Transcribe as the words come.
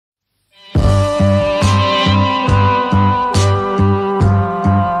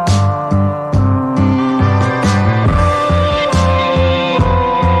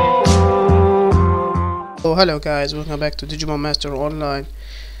Hello guys, welcome back to Digimon Master Online.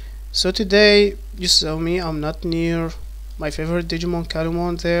 So today you saw me, I'm not near my favorite Digimon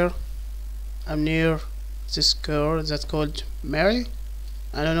Kalumon there. I'm near this girl that's called Mary.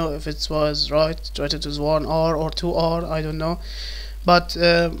 I don't know if it was right it was 1R or 2R, I don't know. But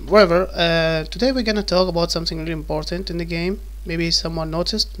whatever, today we're gonna talk about something really important in the game. Maybe someone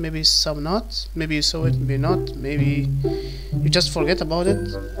noticed, maybe some not, maybe you saw it, maybe not, maybe you just forget about it.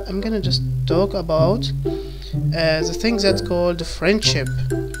 I'm gonna just talk about the thing that's called friendship.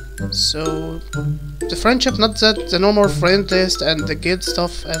 So the friendship, not that the normal friend list and the good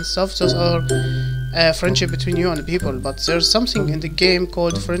stuff and stuff, those are friendship between you and the people, but there's something in the game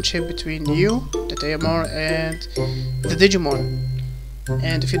called friendship between you, the tamer, and the Digimon.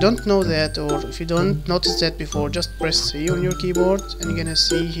 And if you don't know that, or if you don't notice that before, just press C on your keyboard and you're gonna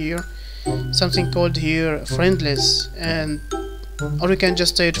see here something called here friendless, and or you can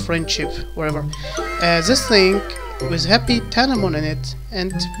just say it friendship, wherever. This thing with happy Tanamon in it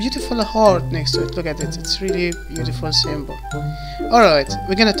and beautiful heart next to it. Look at it, it's really beautiful symbol. Alright,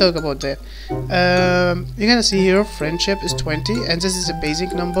 we're gonna talk about that. You're gonna see here friendship is 20, and this is a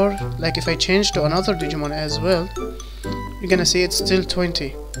basic number. Like if I change to another Digimon as well, you're gonna see it's still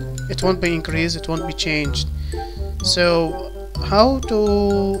 20. It won't be increased, it won't be changed. So how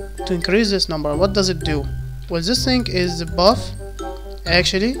to increase this number? What does it do? Well, this thing is a buff.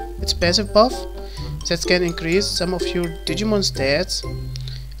 Actually, it's passive buff that can increase some of your Digimon stats,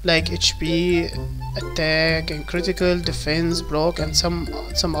 like HP, attack, and critical, defense, block, and some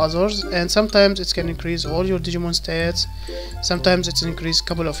others. And sometimes it can increase all your Digimon stats. Sometimes it's increase a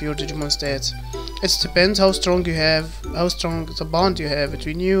couple of your Digimon stats. It depends how strong you have, how strong the bond you have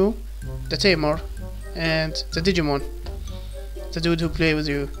between you, the tamer, and the Digimon, the dude who play with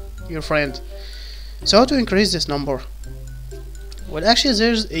you, your friend. So how to increase this number? Well, actually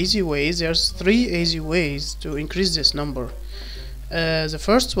there's easy ways. There's 3 easy ways to increase this number. The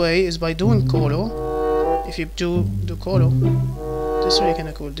first way is by doing Colo. If you do Colo, this is really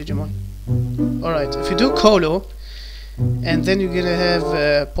kinda cool, Digimon. Alright, if you do Colo, and then you're gonna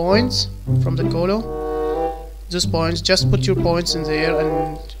have points from the Colo. Those points, just put your points in there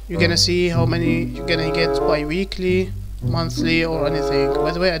and you're gonna see how many you're gonna get bi-weekly, monthly, or anything.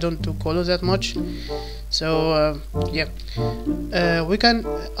 By the way, I don't do Colo that much, so yeah. We can,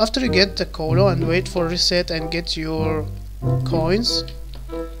 after you get the Colo and wait for reset and get your coins,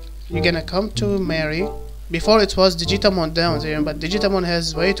 you're gonna come to Mary. Before it was Digitamon down there, but Digitamon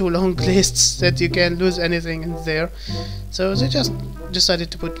has way too long lists that you can lose anything in there, so they just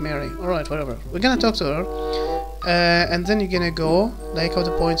decided to put Mary. Alright, whatever, we're gonna talk to her, and then you're gonna go like how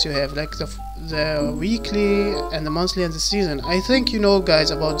the points you have, like the weekly and the monthly and the season. I think you know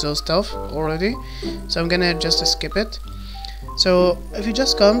guys about those stuff already, so I'm gonna just skip it. So if you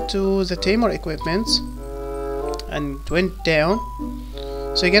just come to the tamer equipment and went down,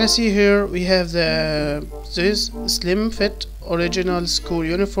 so you're gonna see here we have this slim fit original school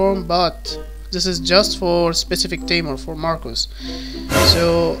uniform, but this is just for specific tamer, for Marcus.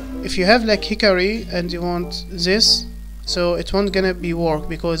 So if you have like Hikari and you want this, so it won't gonna be work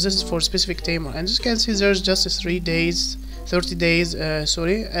because this is for specific tamer. And as you can see, there's just 30 days,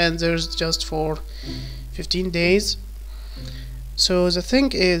 sorry, and there's just for 15 days. So the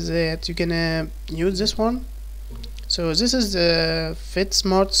thing is that you're gonna use this one. So this is the Fit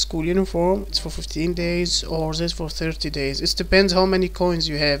Smart School Uniform. It's for 15 days, or this for 30 days. It depends how many coins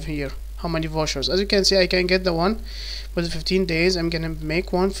you have here, how many vouchers. As you can see, I can get the one for the 15 days. I'm gonna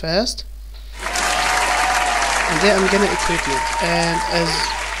make one fast, and then I'm gonna equip it. And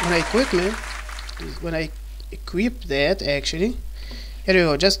when I equip that, actually, here you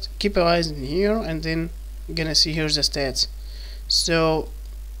go. Just keep your eyes in here, and then you're gonna see here's the stats. So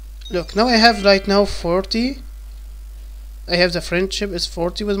look, now I have right now 40. I have the friendship is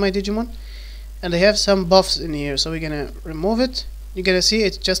 40 with my Digimon, and I have some buffs in here, so we're gonna remove it. You're gonna see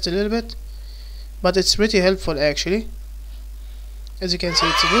it's just a little bit, but it's pretty helpful actually. As you can see,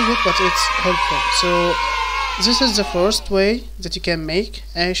 it's a little bit, but it's helpful. So this is the first way that you can make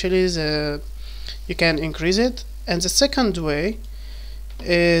actually you can increase it. And the second way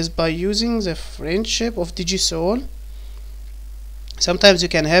is by using the friendship of Digisoul. Sometimes you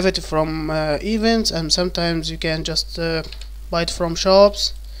can have it from events, and sometimes you can just buy it from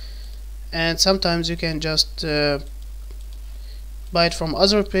shops, and sometimes you can just buy it from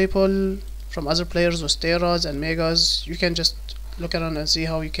other people, from other players with Teras and Megas. You can just look around and see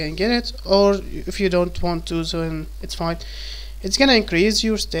how you can get it, or if you don't want to, so it's fine. It's gonna increase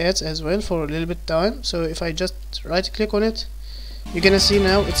your stats as well for a little bit time. So if I just right click on it, you're gonna see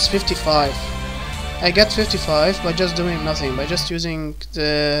now it's 55. I got 55 by just doing nothing, by just using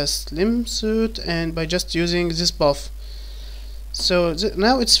the slim suit and by just using this buff. So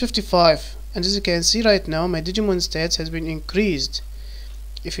now it's 55, and as you can see right now my Digimon stats has been increased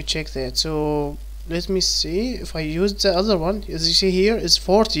if you check that. So let me see if I use the other one. As you see here is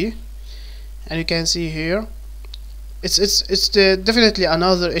 40, and you can see here it's definitely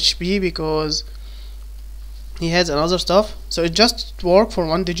another HP because he has another stuff. So it just worked for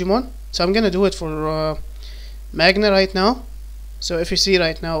one Digimon, so I'm gonna do it for Magna right now. So if you see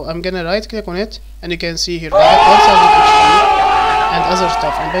right now, I'm gonna right click on it and you can see here I have 1000 HP and other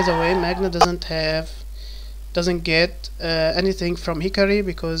stuff. And by the way, Magna doesn't get anything from Hikari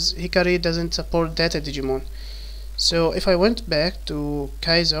because Hikari doesn't support data Digimon. So if I went back to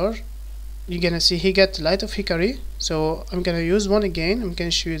Kaiser, you're gonna see he got Light of Hikari. So I'm gonna use one again. I'm gonna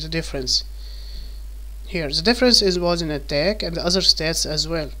show you the difference. Here the difference was in attack and the other stats as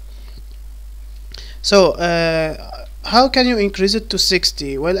well. So how can you increase it to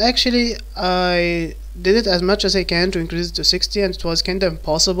 60? Well, actually I did it as much as I can to increase it to 60, and it was kinda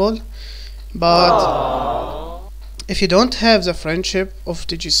impossible. But if you don't have the friendship of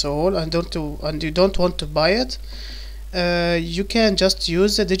Digisoul and you don't want to buy it, you can just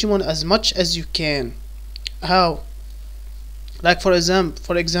use the Digimon as much as you can. How? Like for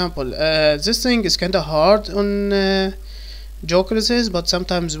example, this thing is kinda hard on Jokers, but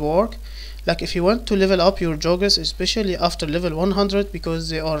sometimes work. Like if you want to level up your Jokers, especially after level 100, because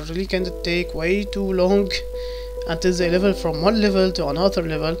they are really kinda take way too long until they level from one level to another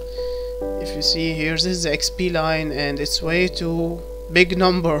level. If you see here, this is the XP line and it's way too big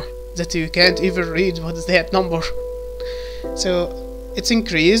number that you can't even read what is that number. So it's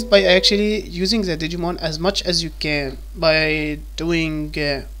increased by actually using the Digimon as much as you can, by doing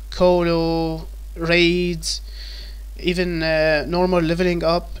Colo, raids, even normal leveling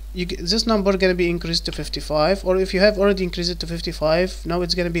up. This number gonna be increased to 55, or if you have already increased it to 55, now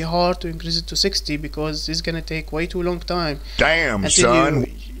it's gonna be hard to increase it to 60 because it's gonna take way too long time. Damn, until son.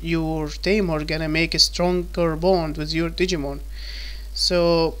 Your tamer gonna make a stronger bond with your Digimon.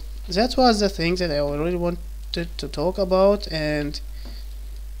 So that was the thing that I really wanted to talk about, and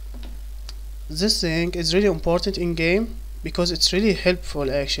this thing is really important in game because it's really helpful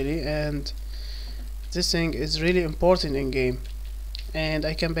actually, and this thing is really important in game. And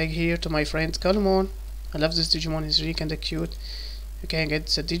I come back here to my friend Kalmon. I love this Digimon, he's really kinda cute. You can get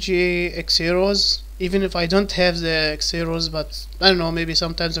the Digi Xeros, even if I don't have the Xeros, but I don't know, maybe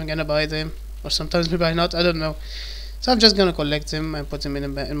sometimes I'm gonna buy them, or sometimes maybe I not, I don't know. So I'm just gonna collect them and put them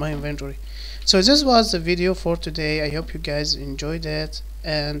in my inventory. So this was the video for today. I hope you guys enjoyed that,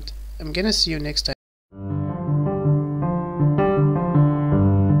 and I'm gonna see you next time.